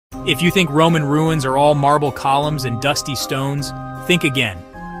If you think Roman ruins are all marble columns and dusty stones, think again.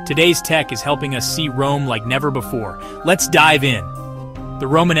 Today's tech is helping us see Rome like never before. Let's dive in. The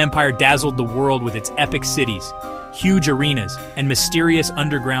Roman Empire dazzled the world with its epic cities, huge arenas, and mysterious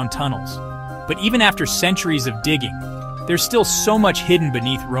underground tunnels. But even after centuries of digging, there's still so much hidden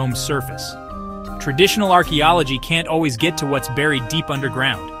beneath Rome's surface. Traditional archaeology can't always get to what's buried deep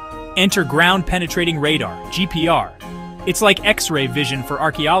underground. Enter ground-penetrating radar, GPR. It's like X-ray vision for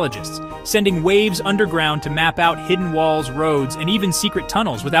archaeologists, sending waves underground to map out hidden walls, roads, and even secret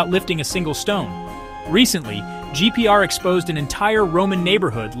tunnels without lifting a single stone. Recently, GPR exposed an entire Roman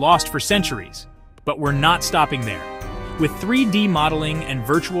neighborhood lost for centuries. But we're not stopping there. With 3D modeling and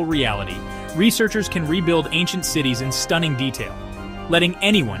virtual reality, researchers can rebuild ancient cities in stunning detail, letting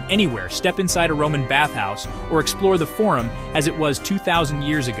anyone, anywhere, step inside a Roman bathhouse or explore the Forum as it was 2,000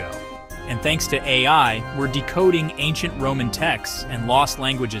 years ago. And thanks to AI, we're decoding ancient Roman texts and lost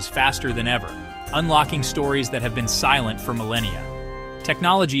languages faster than ever, unlocking stories that have been silent for millennia.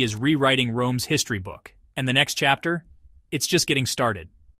 Technology is rewriting Rome's history book, and the next chapter? It's just getting started.